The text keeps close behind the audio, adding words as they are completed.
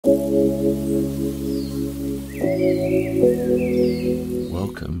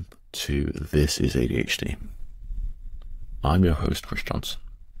to This is ADHD. I'm your host, Chris Johnson.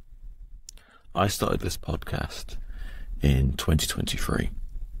 I started this podcast in 2023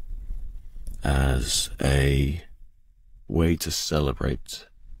 as a way to celebrate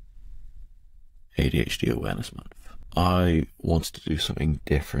ADHD Awareness Month. I wanted to do something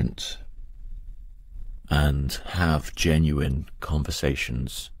different and have genuine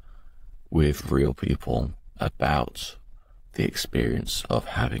conversations with real people about the experience of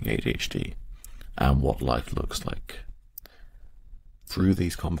having ADHD and what life looks like. Through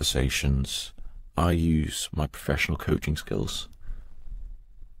these conversations, I use my professional coaching skills,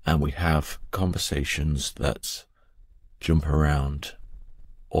 and we have conversations that jump around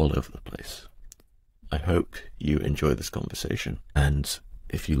all over the place. I hope you enjoy this conversation, and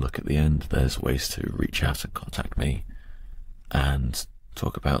if you look at the end, there's ways to reach out and contact me and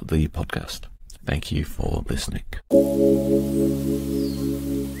talk about the podcast. Thank you for listening. Welcome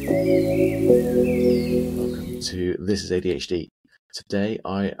to This is ADHD. Today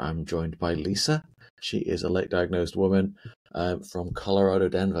I am joined by Lisa. She is a late diagnosed woman from Colorado,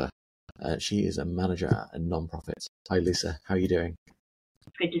 Denver. She is a manager at a non-profit. Hi Lisa, how are you doing?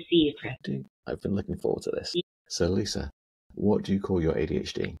 Good to see you, Chris. I've been looking forward to this. So Lisa, what do you call your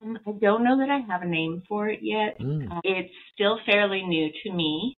ADHD? I don't know that I have a name for it yet. It's still fairly new to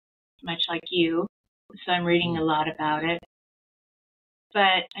me, much like you, so I'm reading a lot about it.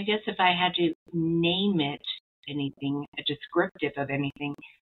 But I guess if I had to name it anything, a descriptive of anything,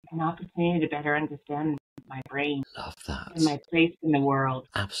 an opportunity to better understand my brain. Love that. And my place in the world.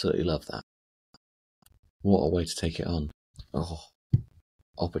 Absolutely love that. What a way to take it on. Oh,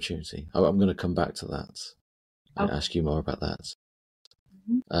 opportunity. I'm going to come back to that and ask you more about that.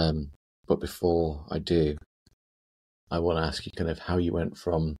 But before I do, I want to ask you kind of how you went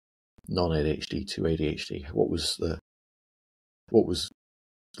from non-ADHD to ADHD. What was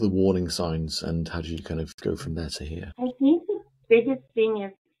the warning signs, and how did you kind of go from there to here? I think the biggest thing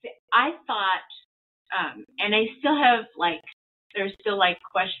is, I thought, and I still have, there's still,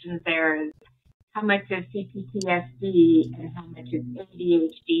 questions there, is how much is CPTSD and how much is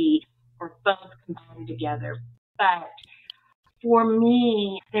ADHD, or both combined together. But for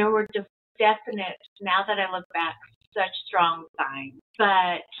me, there were definite, now that I look back, such strong signs.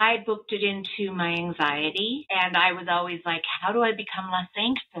 But I booked it into my anxiety, and I was always like, how do I become less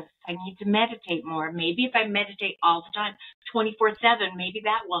anxious? I need to meditate more. Maybe if I meditate all the time, 24/7, maybe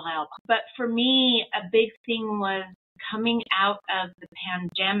that will help. But for me, a big thing was coming out of the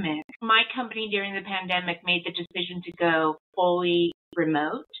pandemic. My company during the pandemic made the decision to go fully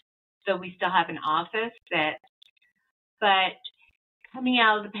remote. So we still have an office but coming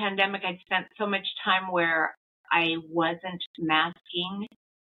out of the pandemic, I'd spent so much time where I wasn't masking,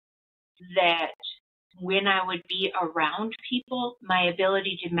 that when I would be around people, my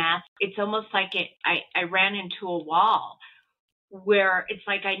ability to mask, it's almost like I ran into a wall where it's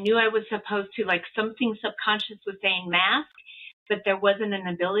like I knew I was supposed to, something subconscious was saying mask, but there wasn't an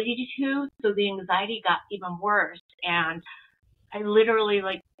ability to, so the anxiety got even worse. And I literally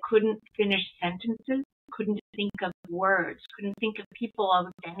couldn't finish sentences, couldn't think of words, couldn't think of people I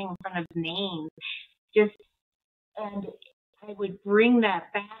was standing in front of names, and I would bring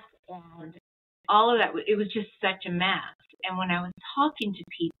that back, and all of that, it was just such a mess. And when I was talking to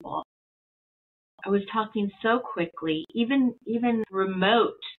people, I was talking so quickly, even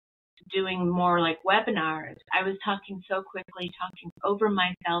remote, doing more webinars, I was talking so quickly, talking over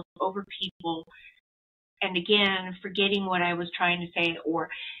myself, over people, and again, forgetting what I was trying to say, or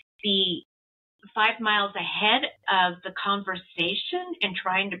be 5 miles ahead of the conversation and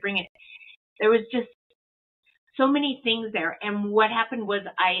trying to bring it. There was just so many things there. And what happened was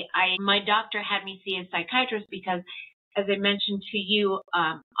my doctor had me see a psychiatrist because, as I mentioned to you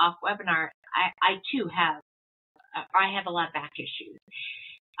off webinar, I too have a lot of back issues.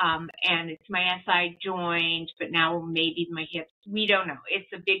 And it's my SI joint, but now maybe my hips. We don't know.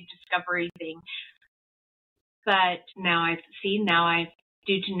 It's a big discovery thing. But now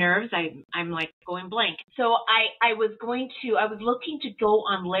due to nerves, I'm going blank. So I was looking to go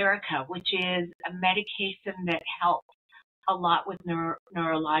on Lyrica, which is a medication that helps a lot with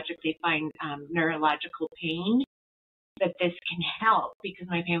neurologically find neurological pain, that this can help because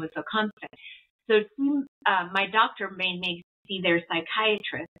my pain was so constant. So my doctor made me see their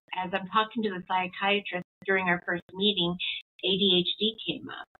psychiatrist. As I'm talking to the psychiatrist during our first meeting, ADHD came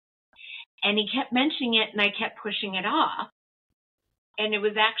up. And he kept mentioning it, and I kept pushing it off. And it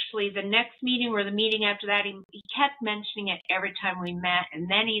was actually the next meeting or the meeting after that, he kept mentioning it every time we met. And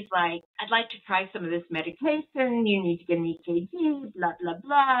then he's like, I'd like to try some of this medication. You need to get an EKG, blah, blah,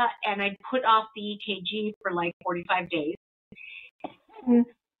 blah. And I put off the EKG for 45 days. And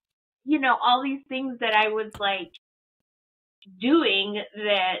all these things that I was like doing,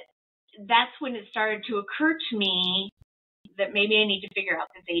 that's when it started to occur to me that maybe I need to figure out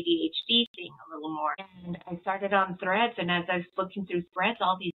this ADHD thing a little more. And I started on Threads, and as I was looking through Threads,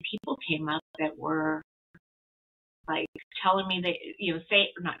 all these people came up that were like telling me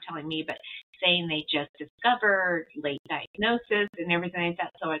not telling me, but saying they just discovered late diagnosis and everything like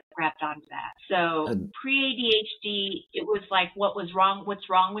that. So I grabbed onto that. So pre-ADHD, it was like, what's wrong with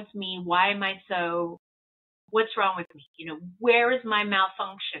me? What's wrong with me? Where is my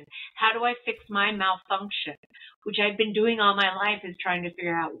malfunction? How do I fix my malfunction? Which I've been doing all my life, is trying to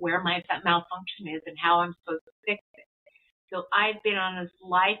figure out where my malfunction is and how I'm supposed to fix it. So I've been on this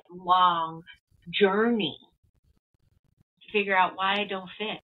lifelong journey to figure out why I don't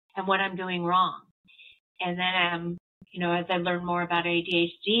fit and what I'm doing wrong. And then, as I learn more about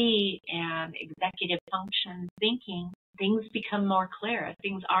ADHD and executive function thinking, things become more clear.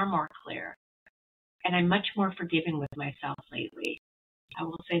 Things are more clear. And I'm much more forgiving with myself lately. I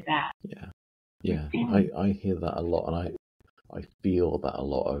will say that. Yeah. I hear that a lot, and I feel that a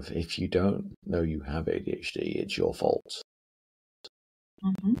lot of, if you don't know you have ADHD, it's your fault.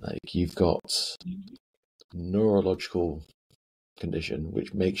 Mm-hmm. Like, you've got neurological condition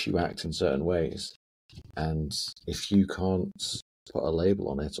which makes you act in certain ways, and if you can't put a label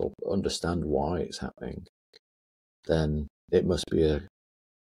on it or understand why it's happening, then it must be a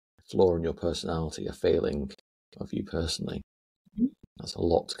flaw in your personality, a failing of you personally. That's a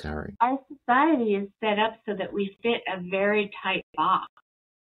lot to carry. Our society is set up so that we fit a very tight box,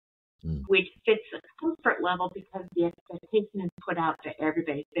 which fits a comfort level because the expectation is put out that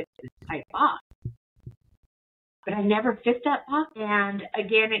everybody fits this tight box. But I never fit that box. And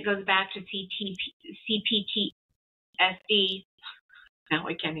again, it goes back to CPTSD. Now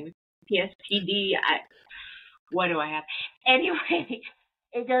I can't even, PSTD. What do I have? Anyway,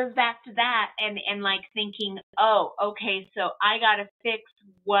 it goes back to that and like thinking, oh, okay, so I got to fix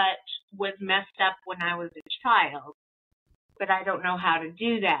what was messed up when I was a child, but I don't know how to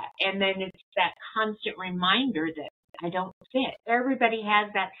do that. And then it's that constant reminder that I don't fit. Everybody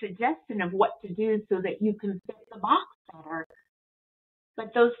has that suggestion of what to do so that you can fit the box better.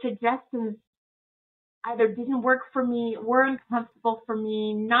 But those suggestions either didn't work for me, were uncomfortable for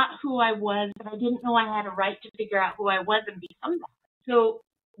me, not who I was, but I didn't know I had a right to figure out who I was and become that. So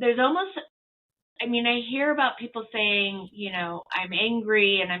there's almost, I hear about people saying, I'm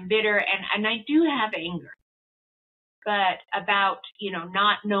angry and I'm bitter, and I do have anger. But about,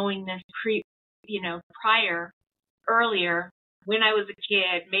 not knowing this earlier, when I was a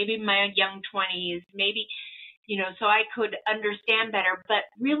kid, maybe in my young 20s, maybe, so I could understand better. But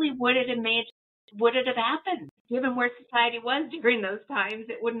really, would it have happened? Given where society was during those times,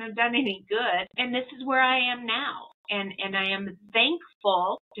 it wouldn't have done any good. And this is where I am now. And I am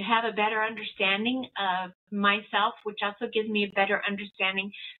thankful to have a better understanding of myself, which also gives me a better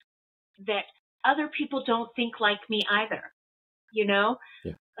understanding that other people don't think like me either. Yeah.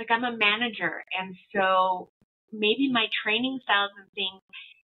 Like, I'm a manager, and so maybe my training styles and things,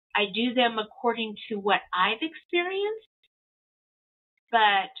 I do them according to what I've experienced,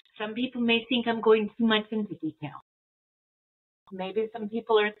 but some people may think I'm going too much into detail. Maybe some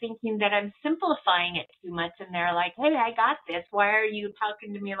people are thinking that I'm simplifying it too much, and they're like, hey, I got this. Why are you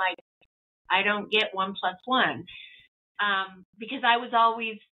talking to me like I don't get 1 + 1? Because I've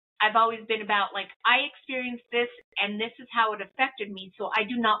always been about, like, I experienced this, and this is how it affected me, so I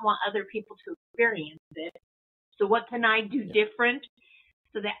do not want other people to experience this. So what can I do different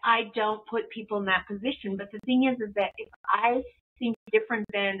so that I don't put people in that position? But the thing is that if I think different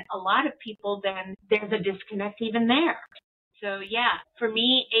than a lot of people, then there's a disconnect even there. So yeah, for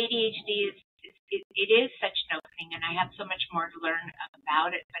me, ADHD is such an opening, and I have so much more to learn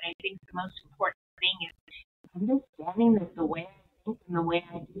about it. But I think the most important thing is understanding that the way I think and the way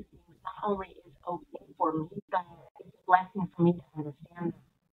I do things not only is okay for me, but it's a blessing for me to understand that.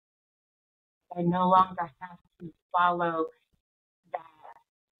 I no longer have to follow that.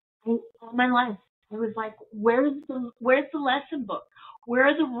 All my life, I was like, where's the lesson book? Where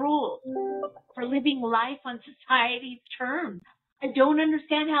are the rules for living life on society's terms? I don't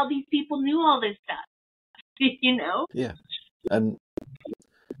understand how these people knew all this stuff, Yeah. And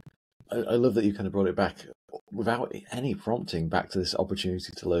I love that you kind of brought it back without any prompting back to this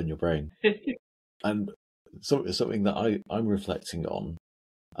opportunity to learn your brain. And something that I'm reflecting on,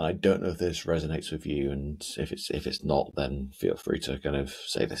 and I don't know if this resonates with you, and if it's not, then feel free to kind of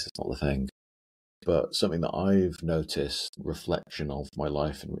say this is not the thing. But something that I've noticed, reflection of my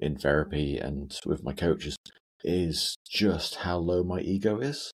life in therapy and with my coaches, is just how low my ego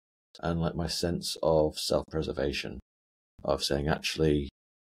is, and like my sense of self-preservation, of saying, actually,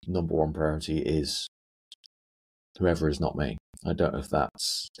 number one priority is whoever is not me. I don't know if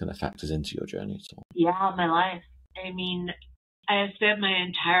that's kind of factors into your journey at all. Yeah, my life. I mean, I have spent my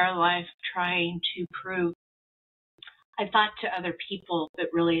entire life trying to prove, I thought to other people, but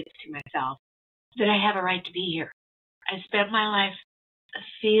really it's to myself, that I have a right to be here. I spent my life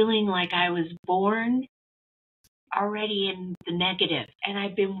feeling like I was born already in the negative, and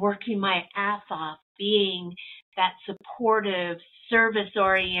I've been working my ass off being that supportive,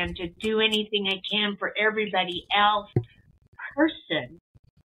 service-oriented, do anything I can for everybody else person,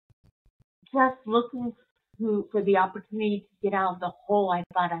 just looking for the opportunity to get out of the hole I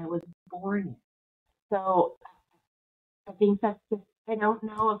thought I was born in. So I think that's just, I don't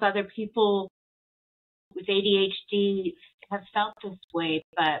know if other people with ADHD have felt this way,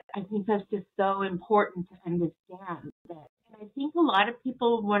 but I think that's just so important to understand that. And I think a lot of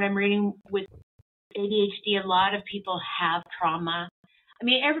people, what I'm reading with ADHD, a lot of people have trauma. I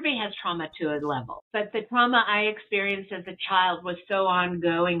mean, everybody has trauma to a level, but the trauma I experienced as a child was so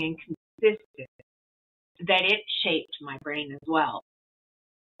ongoing and consistent that it shaped my brain as well.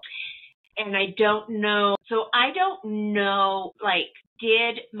 And I don't know, like,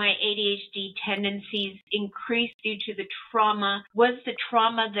 did my ADHD tendencies increase due to the trauma? Was the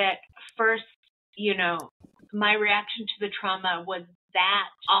trauma that first, my reaction to the trauma, was that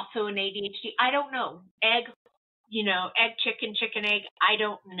also an ADHD? I don't know. Egg, chicken, egg, I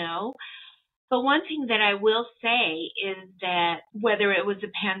don't know. But one thing that I will say is that whether it was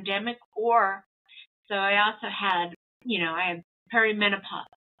a pandemic or, so I also had, I had perimenopause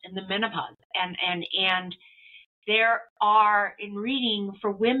and the menopause, and there are, in reading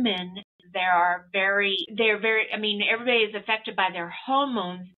for women, they're very, I mean, everybody is affected by their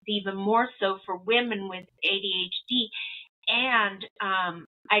hormones, even more so for women with ADHD. And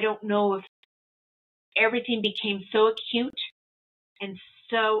I don't know if everything became so acute and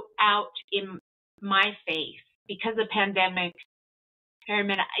so out in my face because of pandemic,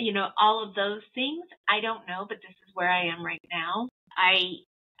 all of those things. I don't know, but this is where I am right now.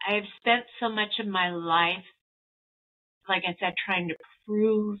 I've spent so much of my life, like I said, trying to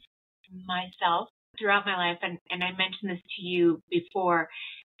prove myself throughout my life. And I mentioned this to you before,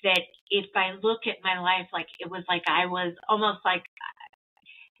 that if I look at my life, like it was like I was almost like,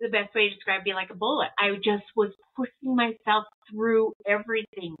 the best way to describe it, like a bullet. I just was pushing myself through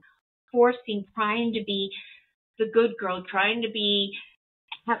everything, trying to be the good girl, trying to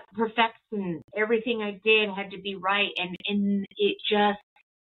have perfection. Everything I did had to be right. And it just,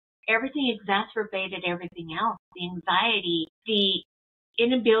 everything exacerbated everything else. The anxiety, the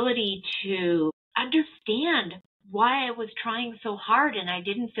inability to understand why I was trying so hard and I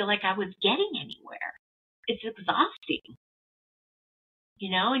didn't feel like I was getting anywhere. It's exhausting,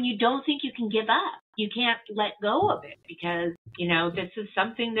 and you don't think you can give up. You can't let go of it because, this is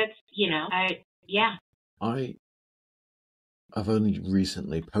something that's, I've only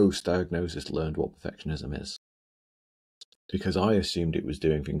recently, post-diagnosis, learned what perfectionism is. Because I assumed it was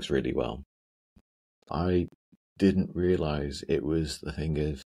doing things really well. I didn't realize it was the thing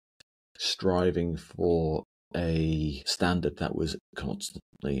of striving for a standard that was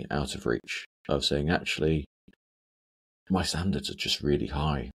constantly out of reach, of saying, actually, my standards are just really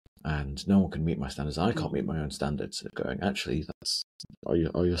high and no one can meet my standards. I can't meet my own standards. Of going, actually, are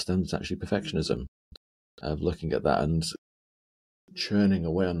your standards actually perfectionism? Of looking at that and churning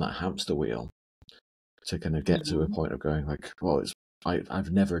away on that hamster wheel to kind of get to a point of going like, well,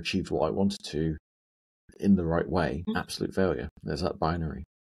 I've never achieved what I wanted to in the right way. Absolute failure. There's that binary.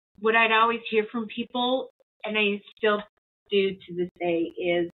 What I'd always hear from people, and I still do to this day,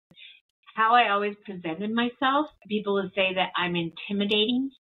 is how I always presented myself. People would say that I'm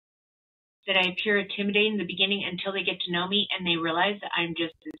intimidating, that I appear intimidating in the beginning until they get to know me and they realize that I'm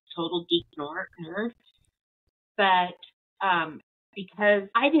just this total geek nerd. But because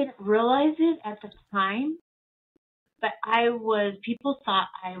I didn't realize it at the time, but people thought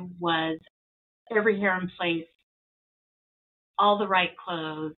I was every hair in place, all the right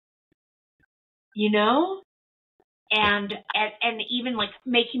clothes, and even like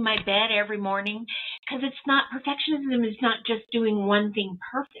making my bed every morning, because perfectionism is not just doing one thing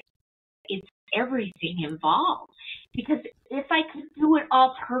perfect. It's everything involved. Because if I could do it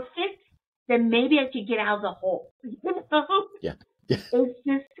all perfect, then maybe I could get out of the hole. Yeah. It's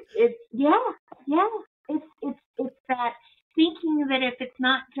just, it's that thinking that if it's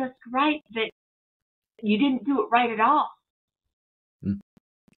not just right, that you didn't do it right at all.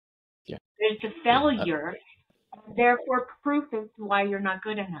 Yeah. There's a failure, and therefore proof as to why you're not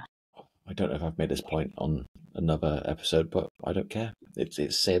good enough. I don't know if I've made this point on another episode, but I don't care.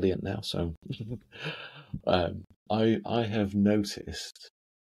 It's salient now, so I have noticed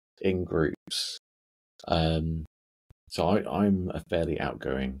in groups. So I'm a fairly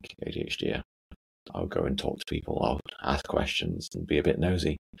outgoing ADHD. I'll go and talk to people. I'll ask questions and be a bit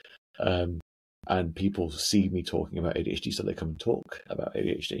nosy. And people see me talking about ADHD, so they come and talk about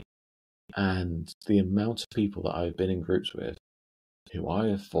ADHD. And the amount of people that I've been in groups with who I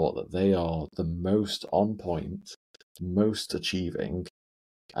have thought that they are the most on point, most achieving,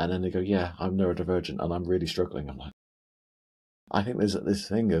 and then they go, yeah, I'm neurodivergent and I'm really struggling. I'm like, I think there's this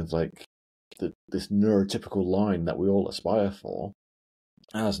thing of like this neurotypical line that we all aspire for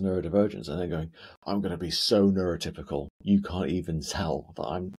as neurodivergents, and they're going, I'm going to be so neurotypical, you can't even tell that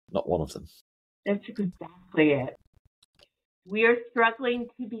I'm not one of them. That's exactly it. We are struggling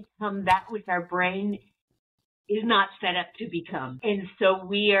to become that which our brain is not set up to become. And so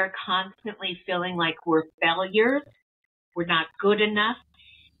we are constantly feeling like we're failures, we're not good enough,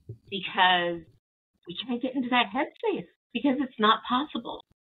 because we can't get into that headspace, because it's not possible.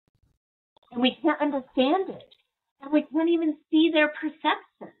 And we can't understand it. And we can't even see their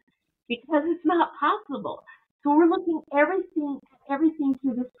perception, because it's not possible. So we're looking everything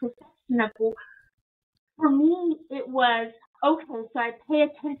through this perception of, well, for me, it was, okay, so I pay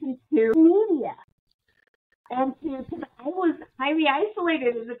attention to media. And because I was highly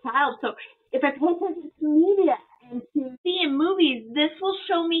isolated as a child, so if I pay attention to media and to see in movies, this will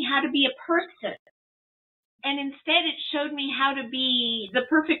show me how to be a person. And instead it showed me how to be the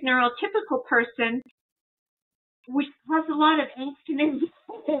perfect neurotypical person, which caused a lot of angst and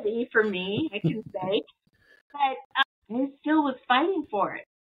anxiety for me, I can say. But I still was fighting for it.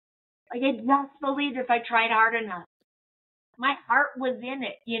 Like, I just believed if I tried hard enough. My heart was in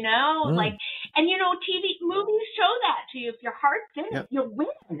it, you know? Like, and you know, TV, movies show that to you. If your heart's in it, you'll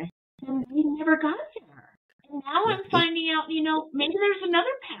win. And we never got there. And now I'm finding out, you know, maybe there's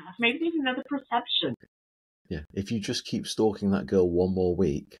another path. Maybe there's another perception. Yeah, if you just keep stalking that girl one more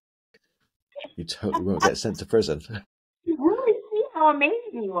week, you totally won't get sent to prison. You really see how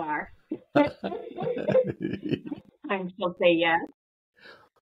amazing you are. I'm she'll say yes.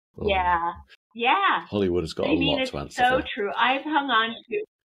 Oh. Yeah. Yeah. Hollywood has got a lot to answer it's so true. I've hung on to,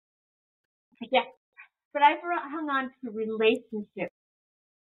 but I've hung on to relationships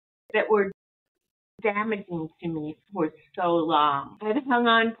that were damaging to me for so long. I've hung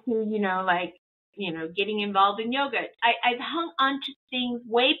on to, you know, like, you know, getting involved in yoga. I've hung on to things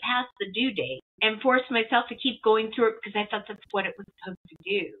way past the due date and forced myself to keep going through it because I thought that's what it was supposed to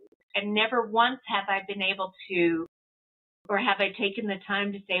do. And never once have I been able to, or have I taken the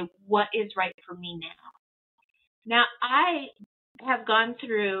time to say, what is right for me now? Now, I have gone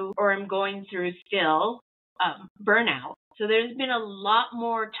through, or am going through still, burnout. So there's been a lot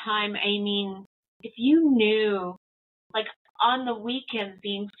more time. I mean, if you knew, like on the weekends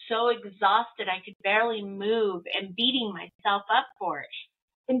being so exhausted I could barely move and beating myself up for it.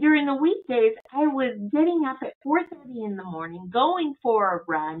 And during the weekdays, I was getting up at 4:30 in the morning, going for a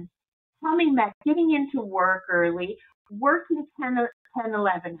run, coming back, getting into work early, working 10,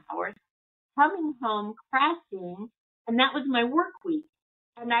 11 hours, coming home, crashing, and that was my work week.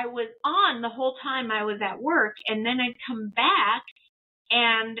 And I was on the whole time I was at work, and then I'd come back,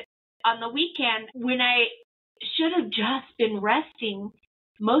 and on the weekend, when I should have just been resting,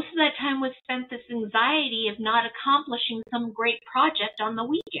 most of that time was spent this anxiety of not accomplishing some great project on the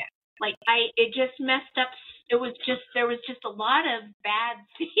weekend. Like, it just messed up. There was just a lot of bad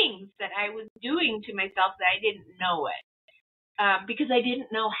things that I was doing to myself that I didn't know it. Because I didn't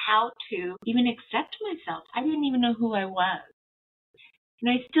know how to even accept myself. I didn't even know who I was.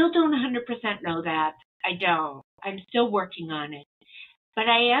 And I still don't 100% know that. I don't. I'm still working on it. But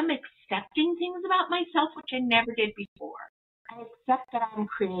I am accepting things about myself, which I never did before. I accept that I'm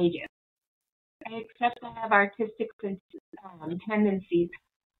creative. I accept that I have artistic tendencies.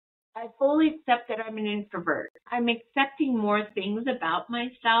 I fully accept that I'm an introvert. I'm accepting more things about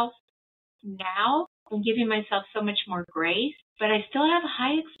myself now and giving myself so much more grace, but I still have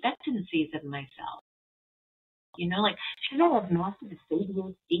high expectancies of myself. You know, like, should I have mastered this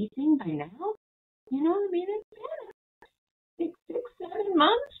ADHD thing by now? You know what I mean? It's been 6, 7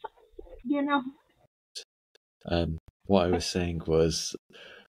 months, you know. What I was saying was,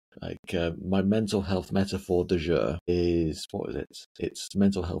 like, my mental health metaphor du jour is, what is it? It's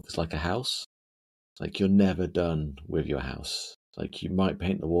mental health is like a house. Like, you're never done with your house. Like, you might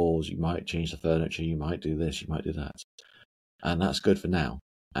paint the walls, you might change the furniture, you might do this, you might do that. And that's good for now.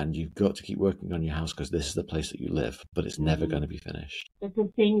 And you've got to keep working on your house because this is the place that you live, but it's never going to be finished. But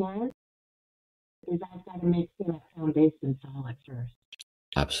the thing is I've got to make sure that foundation solid first.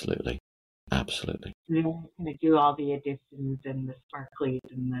 Absolutely. Absolutely. Then I'm going to do all the additions and the sparklies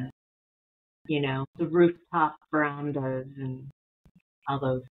and the, you know, the rooftop verandas and all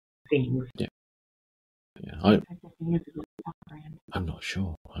those things. Yeah. I'm not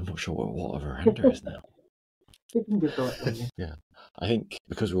sure. I'm not sure what a veranda is now. We can Google it later. Yeah. I think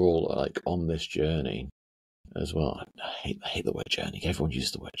because we're all like on this journey as well. I hate the word journey. Everyone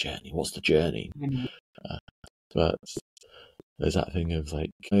uses the word journey. What's the journey? But there's that thing of like,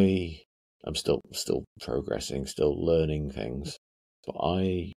 I'm still progressing, still learning things. But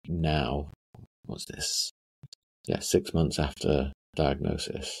I now, what's this? Yeah, 6 months after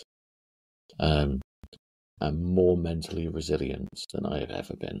diagnosis, I'm more mentally resilient than I have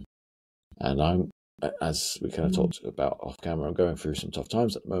ever been. And I'm, as we kind of talked about off camera, I'm going through some tough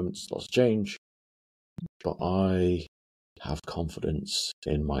times at the moment, lots of change, but I have confidence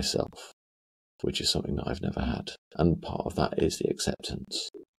in myself, which is something that I've never had. And part of that is the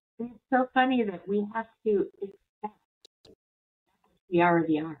acceptance. It's so funny that we have to accept we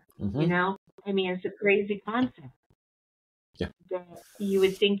already are. Mm-hmm. You know? I mean, it's a crazy concept. Yeah. That you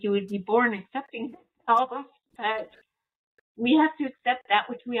would think you would be born accepting yourself, but we have to accept that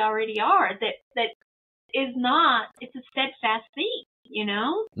which we already are. That is not, it's a steadfast thing, you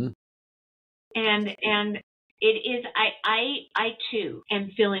know? Mm. And it is, I too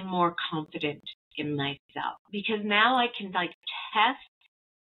am feeling more confident in myself because now I can like test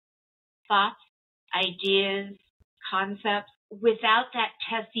thoughts, ideas, concepts without that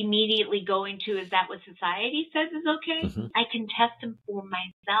test immediately going to, is that what society says is okay? Mm-hmm. I can test them for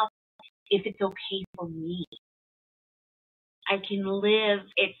myself if it's okay for me. I can live,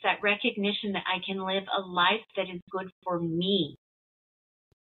 it's that recognition that I can live a life that is good for me.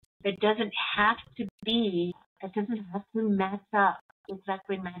 That doesn't have to be, it doesn't have to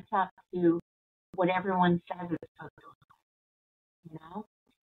exactly match up to what everyone says it's supposed to. You know?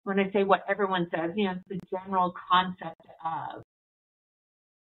 When I say what everyone says, you know, it's the general concept of,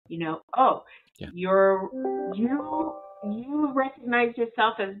 you know, you recognize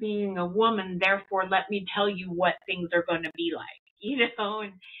yourself as being a woman, therefore let me tell you what things are going to be like, you know,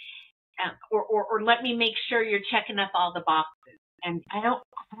 and or let me make sure you're checking up all the boxes. And I don't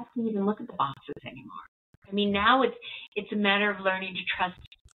have to even look at the boxes anymore. I mean, now it's a matter of learning to trust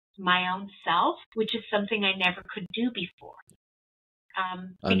my own self, which is something I never could do before.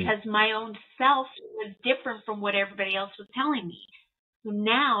 Because my own self was different from what everybody else was telling me. So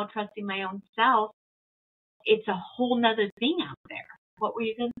now, trusting my own self, it's a whole nother thing out there. What were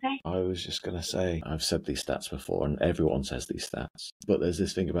you going to say? I was just going to say, I've said these stats before, and everyone says these stats, but there's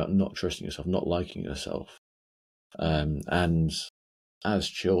this thing about not trusting yourself, not liking yourself. And as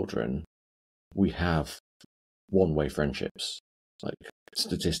children, we have one-way friendships. Like,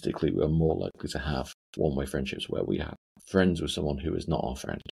 statistically, we're more likely to have one-way friendships where we have friends with someone who is not our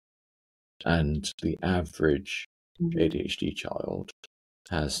friend. And the average ADHD child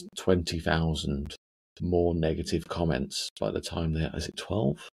has 20,000 more negative comments by the time they're, is it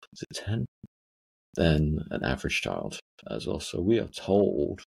 12? Is it 10? Than an average child as well. So we are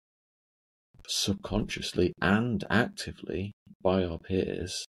told subconsciously and actively by our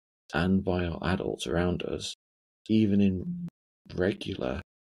peers and by our adults around us, even in regular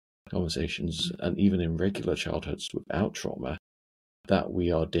conversations and even in regular childhoods without trauma, that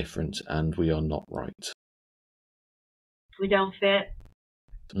we are different and we are not right. We don't fit.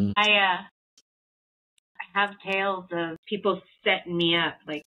 I have tales of people setting me up,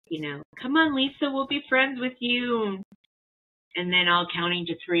 like, you know, come on, Lisa, we'll be friends with you. And then all counting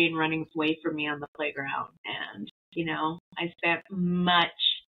to 3 and running away from me on the playground. And, you know, I spent much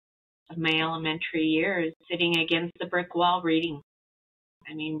of my elementary years sitting against the brick wall reading.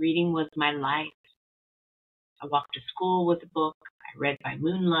 I mean, reading was my life. I walked to school with a book. I read by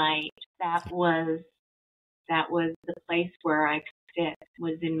moonlight. That was the place where I could sit,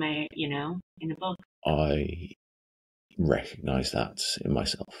 was in my, you know, in a book. I recognize that in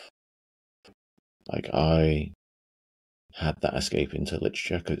myself. Like, I had that escape into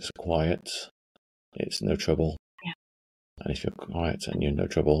literature because it's quiet, it's no trouble. Yeah. And if you're quiet and you're no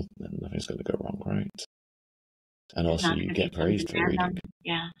trouble, then nothing's going to go wrong, right? And also, you get praised for reading.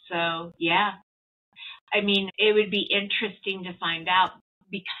 Yeah. So, yeah. I mean, it would be interesting to find out,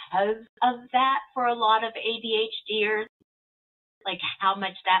 because of that, for a lot of ADHDers, like how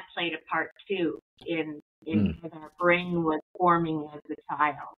much that played a part too in as our brain was forming as a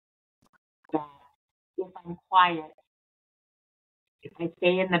child. That if I'm quiet, if I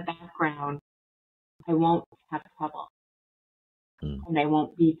stay in the background, I won't have trouble, and I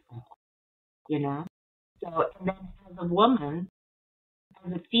won't be trouble, you know. So, and then as a woman,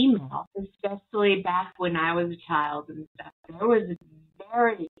 as a female, especially back when I was a child and stuff, there was a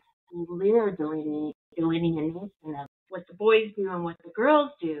very clear delineation of what the boys do and what the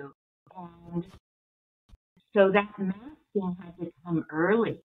girls do. And so that masking had to come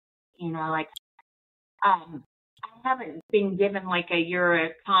early. like, I haven't been given like you're a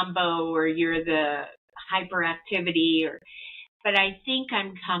combo or you're the hyperactivity but I think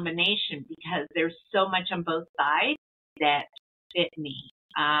I'm combination because there's so much on both sides that fit me.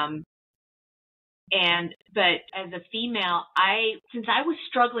 But as a female, since I was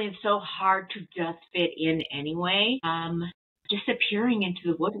struggling so hard to just fit in anyway, disappearing into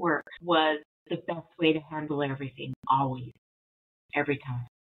the woodwork was the best way to handle everything, always, every time.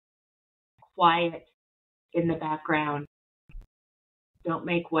 Quiet in the background, don't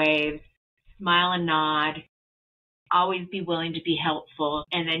make waves, smile and nod, always be willing to be helpful,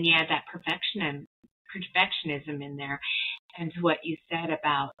 and then you add that perfectionism in there. And to what you said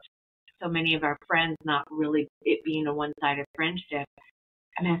about so many of our friends not really it being a one-sided friendship,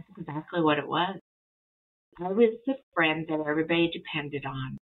 and that's exactly what it was. I was the friend that everybody depended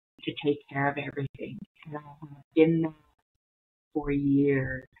on to take care of everything, and I have been that for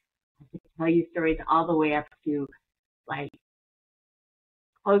years. I could tell you stories all the way up to like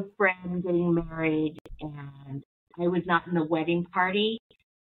close friend getting married, and I was not in the wedding party,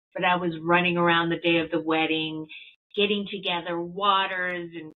 but I was running around the day of the wedding, getting together waters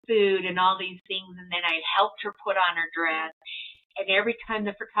and food and all these things, and then I helped her put on her dress. And every time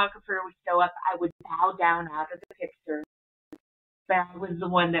the photographer would show up, I would bow down out of the picture. But I was the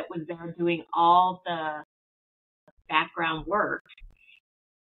one that was there doing all the background work.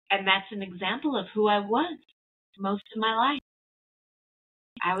 And that's an example of who I was most of my life.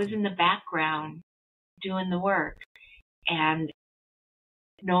 I was in the background doing the work and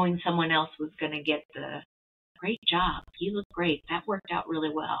knowing someone else was going to get the great job. You look great. That worked out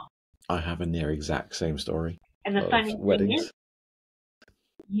really well. I have a near exact same story. And the funny thing is,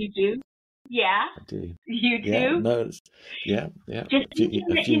 you do? Yeah? I do. You do? Yeah, no, yeah. Just a few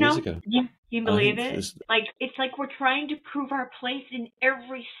years ago. Yeah, you believe it? It's like we're trying to prove our place in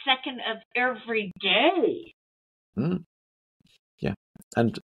every second of every day. Yeah,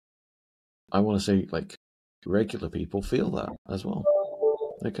 and I want to say, like, regular people feel that as well.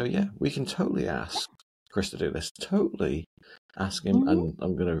 They go, yeah, we can totally ask Chris to do this. Totally ask him, and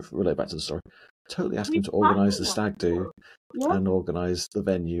I'm going to relate back to the story. Totally ask him to organise the stag do and organise the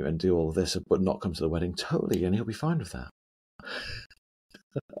venue and do all of this, but not come to the wedding. Totally, and he'll be fine with that.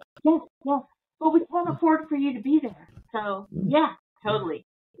 Yes. But we can't afford for you to be there. So, yeah, totally.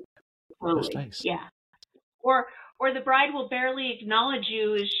 Yeah. Or the bride will barely acknowledge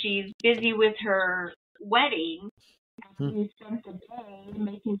you as she's busy with her wedding. You spent the day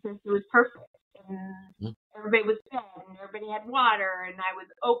making sure it was perfect. And everybody was fed and everybody had water. And I was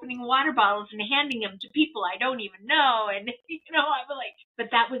opening water bottles and handing them to people I don't even know. And, I was like, but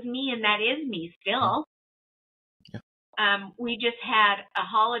that was me and that is me still. Yeah. We just had a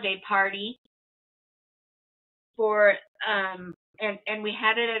holiday party for, and we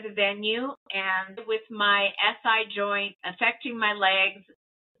had it at a venue, and with my SI joint affecting my legs,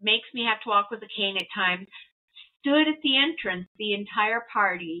 makes me have to walk with a cane at times, stood at the entrance the entire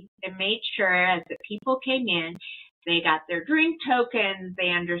party and made sure as the people came in, they got their drink tokens, they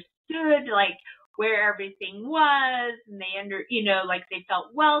understood like where everything was, and they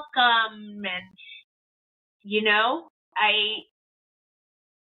felt welcome, and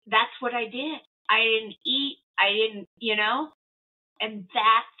that's what I did. I didn't eat, and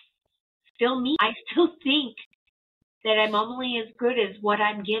that's still me. I still think that I'm only as good as what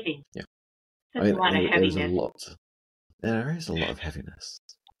I'm giving. Yeah. There's a lot of heaviness. There is a lot of heaviness.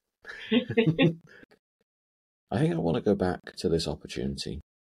 I think I want to go back to this opportunity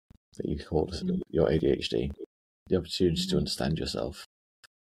that you called your ADHD, the opportunity to understand yourself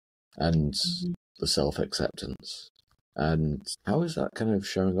and the self-acceptance. And how is that kind of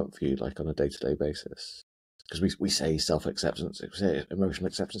showing up for you, like on a day-to-day basis? Because we say self-acceptance, we say emotional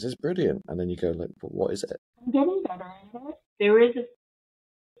acceptance is brilliant, and then you go like, but what is it? I'm getting better at it. There is a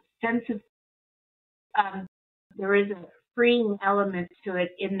sense of, there is a freeing element to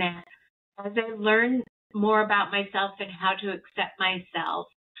it in that as I learn more about myself and how to accept myself,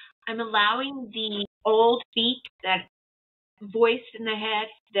 I'm allowing the old speak, that voice in the head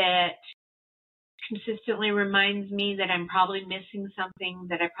that consistently reminds me that I'm probably missing something,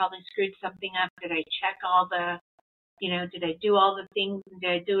 that I probably screwed something up, did I check all the, did I do all the things, and did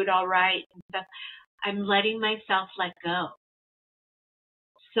I do it all right and stuff. I'm letting myself let go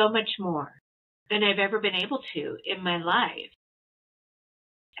so much more than I've ever been able to in my life.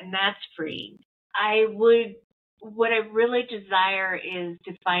 And that's freeing. What I really desire is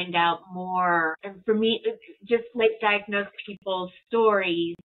to find out more, and for me, just like diagnose people's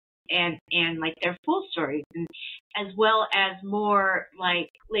stories and like their full stories, and as well as more like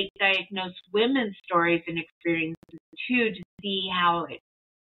late diagnosed women's stories and experiences too, to see how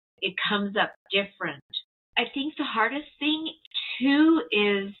it comes up different. I think the hardest thing too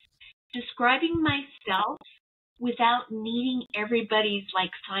is describing myself without needing everybody's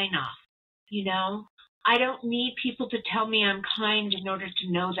like sign off. You know, I don't need people to tell me I'm kind in order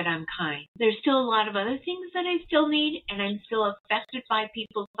to know that I'm kind. There's still a lot of other things that I still need, and I'm still affected by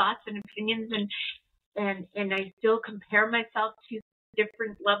people's thoughts and opinions, and I still compare myself to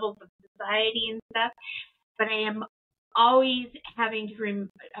different levels of society and stuff. But I am always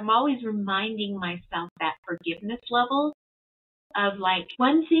I'm always reminding myself that forgiveness level of like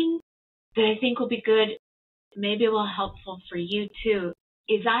one thing that I think will be good, maybe will helpful for you too,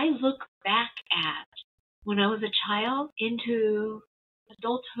 is I look back at when I was a child into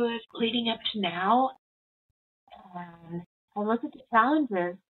adulthood leading up to now, and I look at the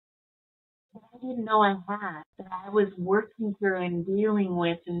challenges that I didn't know I had, that I was working through and dealing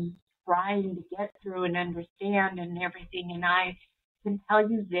with and trying to get through and understand and everything. And I can tell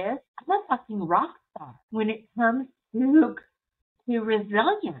you this, I'm a fucking rock star when it comes to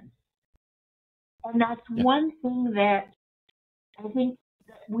resilience. And that's one thing that I think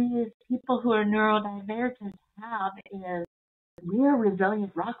that we as people who are neurodivergent have is we're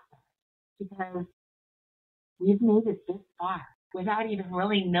resilient rock stars because we've made it this far without even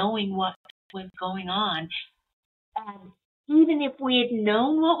really knowing what was going on. And even if we had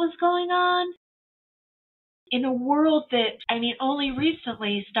known what was going on, in a world that, I mean, only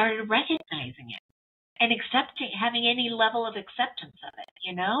recently started recognizing it and accepting, having any level of acceptance of it,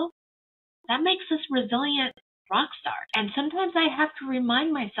 you know, that makes us resilient rock stars. And sometimes I have to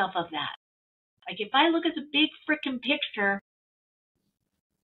remind myself of that. Like if I look at the big frickin' picture,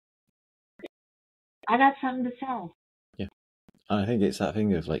 I got something to say. Yeah. I think it's that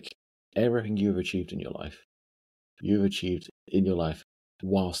thing of like everything you've achieved in your life, you've achieved in your life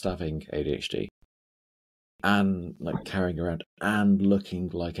whilst having ADHD and like carrying around and looking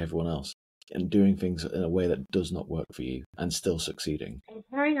like everyone else and doing things in a way that does not work for you and still succeeding. And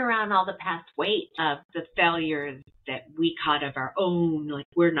carrying around all the past weight of the failures that we caught of our own, like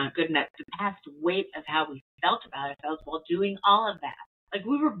we're not good enough, the past weight of how we felt about ourselves while doing all of that. Like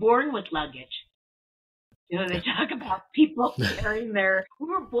we were born with luggage. You know, they talk about people carrying we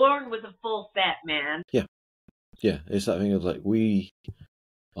were born with a full set, man. Yeah. Yeah, it's that thing of like we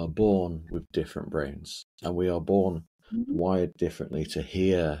are born with different brains and we are born wired differently to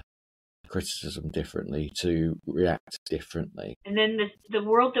hear criticism differently, to react differently. And then the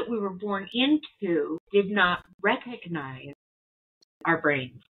world that we were born into did not recognize our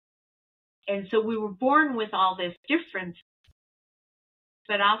brains. And so we were born with all this difference,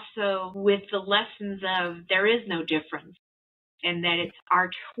 but also with the lessons of there is no difference and that it's our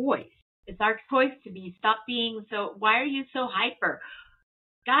choice. It's our choice to stop being so, why are you so hyper?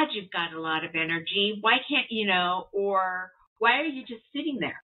 God, you've got a lot of energy. Why can't you know? Or why are you just sitting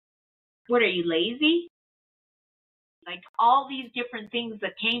there? What, are you lazy? Like all these different things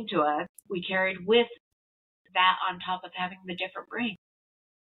that came to us, we carried with that on top of having the different brain.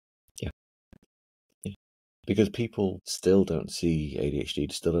 Yeah. Because people still don't see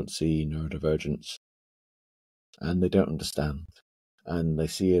ADHD, still don't see neurodivergence, and they don't understand. And they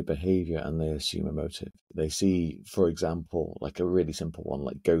see a behavior and they assume a motive. They see, for example, like a really simple one,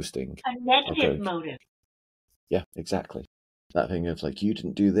 like ghosting. A negative motive. Yeah, exactly. That thing of like, you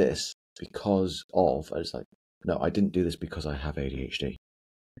didn't do this because of, it's like, no, I didn't do this because I have ADHD.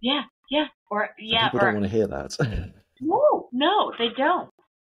 Yeah, yeah. People don't want to hear that. No, they don't.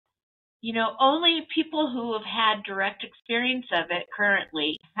 You know, only people who have had direct experience of it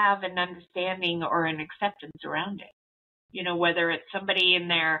currently have an understanding or an acceptance around it. You know, whether it's somebody in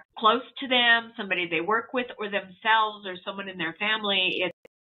there close to them, somebody they work with, or themselves, or someone in their family,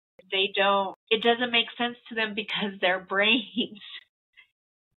 it doesn't make sense to them because their brains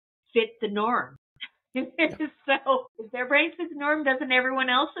fit the norm. Yeah. So if their brains fit the norm, doesn't everyone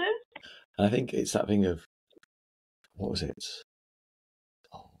else's? I think it's that thing of, what was it?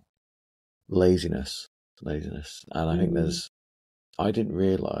 Laziness. And I think I didn't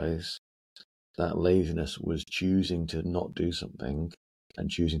realise that laziness was choosing to not do something and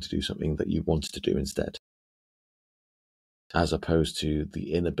choosing to do something that you wanted to do instead, as opposed to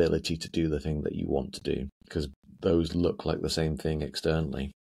the inability to do the thing that you want to do, because those look like the same thing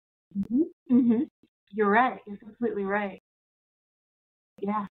externally. Mm-hmm. Mm-hmm. You're right. You're completely right.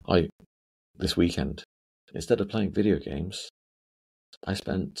 Yeah. This weekend, instead of playing video games, I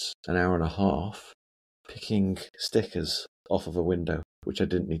spent an hour and a half picking stickers off of a window, which I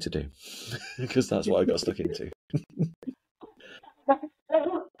didn't need to do, because that's what I got stuck into. That's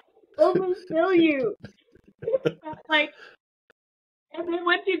so only feel you. Like, and then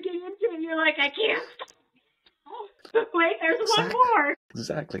once you get into it, you're like, I can't stop. Wait, there's one more.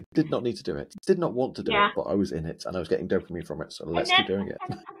 Exactly. Did not need to do it. Did not want to do it, but I was in it and I was getting dopamine from it, so let's keep doing it.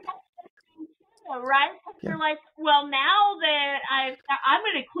 Right? Because you're like, well, now that I'm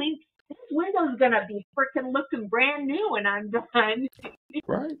going to clean, this window's going to be freaking looking brand new when I'm done.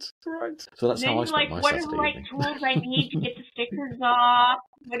 Right. So that's how I spent my Saturday evening. What are tools I need to get the stickers off?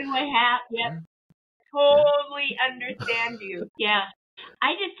 What do I have? Yep. Totally understand you. Yeah.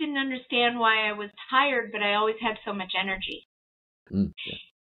 I just didn't understand why I was tired, but I always had so much energy. Yeah.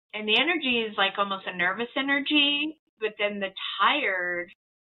 And the energy is like almost a nervous energy, but then the tired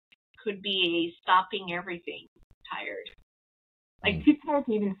could be stopping everything. Tired. Like too tired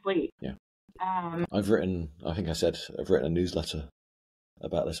to even sleep. Yeah. I've written a newsletter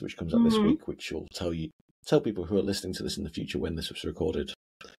about this, which comes up this week, which will tell people who are listening to this in the future when this was recorded,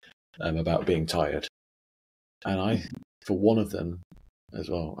 about being tired. And for one of them as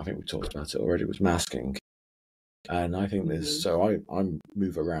well, I think we talked about it already, was masking. And I think this, so I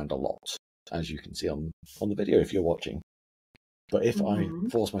move around a lot, as you can see on the video if you're watching. But if I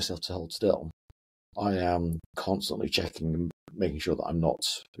force myself to hold still, I am constantly checking and making sure that I'm not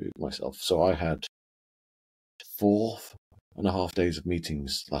moving myself. So I had 4.5 days of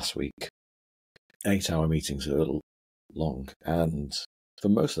meetings last week, 8-hour meetings, a little long. And for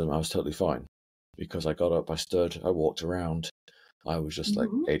most of them, I was totally fine because I got up, I stood, I walked around. I was just like,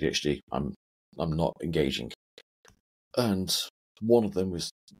 ADHD, I'm not engaging. And one of them was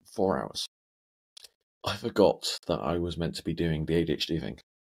 4 hours. I forgot that I was meant to be doing the ADHD thing.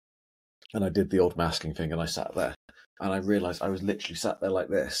 And I did the old masking thing and I sat there. And I realised I was literally sat there like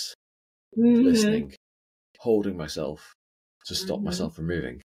this, listening, holding myself to stop myself from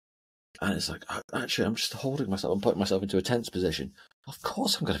moving. And it's like, actually, I'm just holding myself and putting myself into a tense position. Of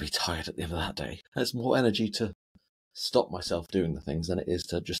course I'm going to be tired at the end of that day. There's more energy to stop myself doing the things than it is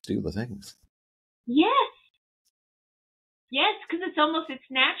to just do the things. Yes. Yes, because it's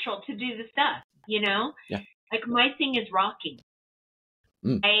natural to do the stuff, you know? Yeah. Like my thing is rocking.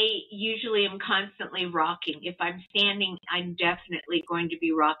 I usually am constantly rocking. If I'm standing, I'm definitely going to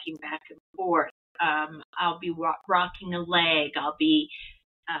be rocking back and forth. I'll be rocking a leg.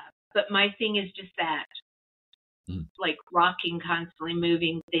 But my thing is just that, like rocking, constantly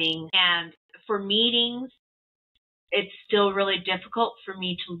moving thing. And for meetings, it's still really difficult for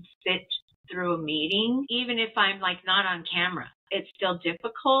me to sit through a meeting, even if I'm like not on camera. It's still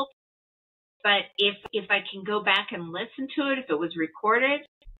difficult. But if I can go back and listen to it, if it was recorded,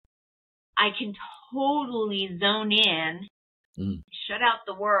 I can totally zone in, shut out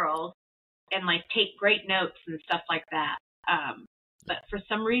the world, and like take great notes and stuff like that. But for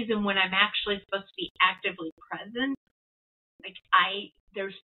some reason, when I'm actually supposed to be actively present, like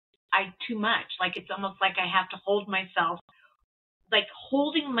too much. Like it's almost like I have to hold myself, like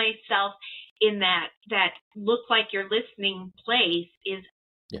holding myself in that look like you're listening place is,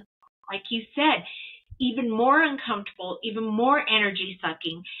 like you said, even more uncomfortable, even more energy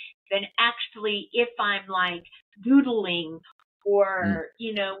sucking than actually if I'm like doodling or,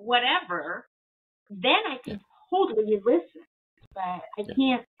 whatever, then I can totally listen. But I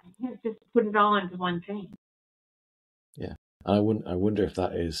can't just put it all into one thing. Yeah. I wonder if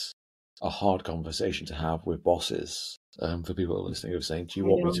that is a hard conversation to have with bosses, for people listening, of saying, do you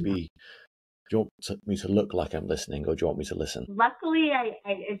want me to look like I'm listening, or do you want me to listen? Luckily, I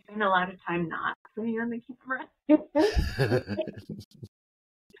spend a lot of time not sitting on the camera.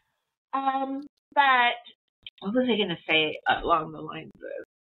 But what was I going to say along the lines of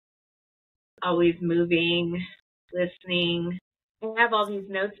always moving, listening? I have all these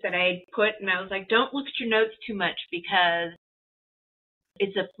notes that I put, and I was like, don't look at your notes too much because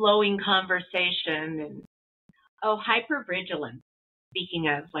it's a flowing conversation. And hypervigilance. Speaking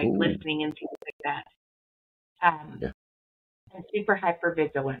of like listening and things like that. I'm super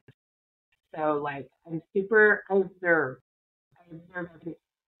hypervigilant. So like I observe everything.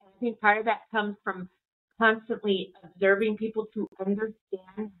 And I think part of that comes from constantly observing people to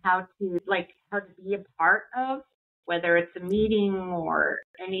understand how to be a part of, whether it's a meeting or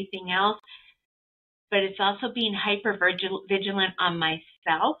anything else. But it's also being hyper-vigilant on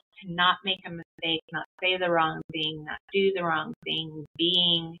myself to not make a mistake, not say the wrong thing, not do the wrong thing,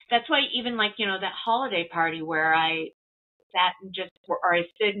 That's why even like, that holiday party where I sat and I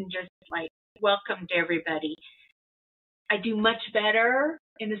stood and just like welcomed everybody. I do much better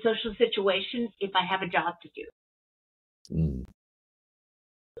in a social situation if I have a job to do.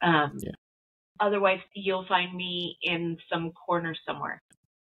 Otherwise, you'll find me in some corner somewhere.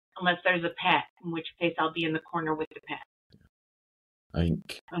 Unless there's a pet, in which case I'll be in the corner with the pet. I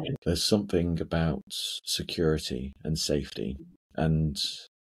think there's something about security and safety and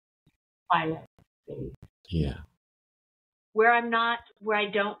where I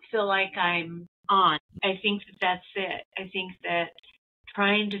don't feel like I'm on. I think that that's it. I think that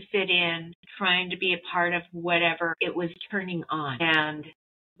trying to fit in, trying to be a part of whatever it was turning on. And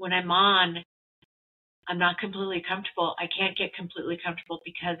when I'm on, I'm not completely comfortable. I can't get completely comfortable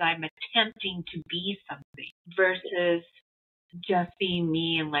because I'm attempting to be something versus just being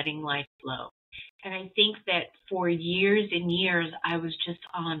me and letting life flow. And I think that for years and years, I was just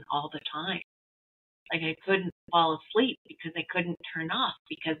on all the time. Like I couldn't fall asleep because I couldn't turn off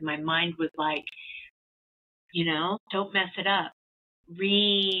because my mind was like, don't mess it up.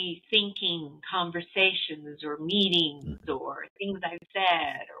 Rethinking conversations or meetings or things I've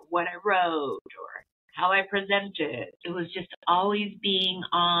said or what I wrote or how I presented. It was just always being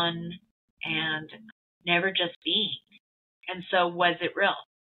on and never just being. And so was it real?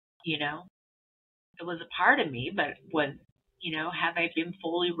 It was a part of me, but have I been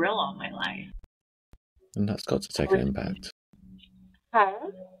fully real all my life? And that's got to take an impact.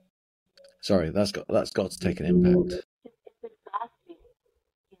 Huh? Sorry, that's got to take an impact. It's exhausting,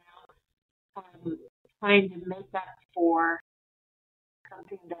 trying to make up for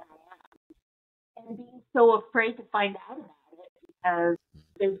something that I am, and being so afraid to find out about it because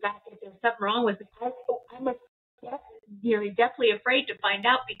if there's something wrong with it, I'm definitely afraid to find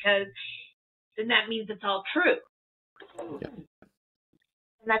out because then that means it's all true. Yeah.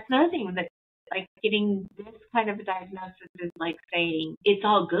 And that's another thing that, like, getting this kind of a diagnosis is like saying it's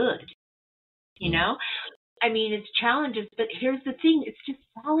all good. I mean, it's challenges, but here's the thing: it's just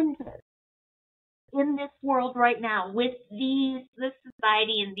challenges in this world right now with this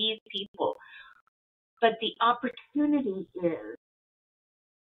society and these people. But the opportunity is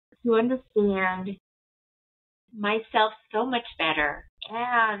to understand myself so much better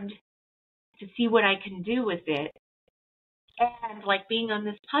and to see what I can do with it. And like being on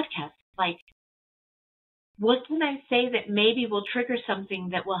this podcast, like, what can I say that maybe will trigger something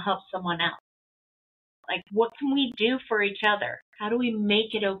that will help someone else? Like, what can we do for each other? How do we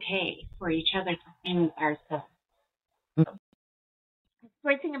make it okay for each other and ourselves? The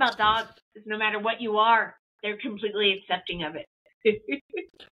great thing about dogs is no matter what you are, they're completely accepting of it.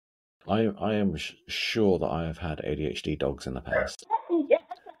 I am sure that I have had ADHD dogs in the past. Yes,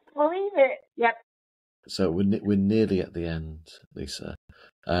 I believe it. Yep. So we're nearly at the end, Lisa.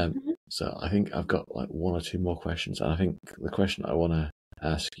 So I think I've got like one or two more questions, and I think the question I want to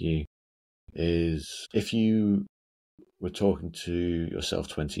ask you is, if you were talking to yourself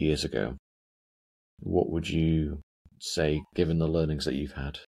 20 years ago, what would you say, given the learnings that you've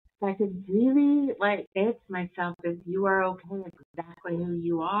had? I could really say it to myself is, you are okay with exactly who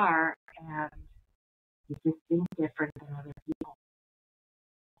you are, and you just think different than other people.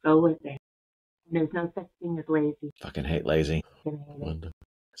 Go with it. There's no such thing as lazy. Fucking hate lazy. Wonderful.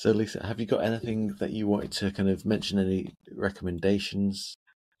 So, Lisa, have you got anything that you wanted to kind of mention, any recommendations?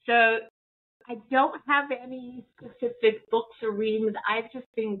 So I don't have any specific books or readings. I've just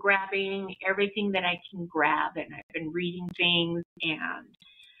been grabbing everything that I can grab, and I've been reading things. And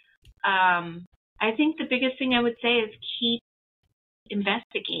I think the biggest thing I would say is keep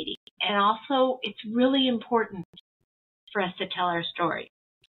investigating. And also, it's really important for us to tell our story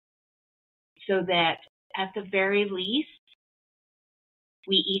so that at the very least,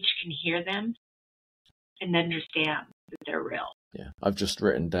 we each can hear them and understand that they're real. Yeah, I've just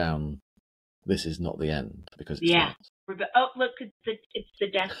written down, this is not the end, because it's not. Oh, look, it's the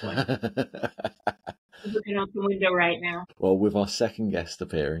death one. I'm looking out the window right now. Well, with our second guest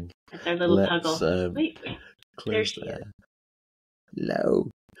appearing, that's our little tuggle. Wait, close there. Hello.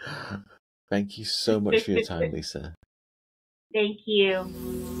 Thank you so much for your time, Lisa. Thank you.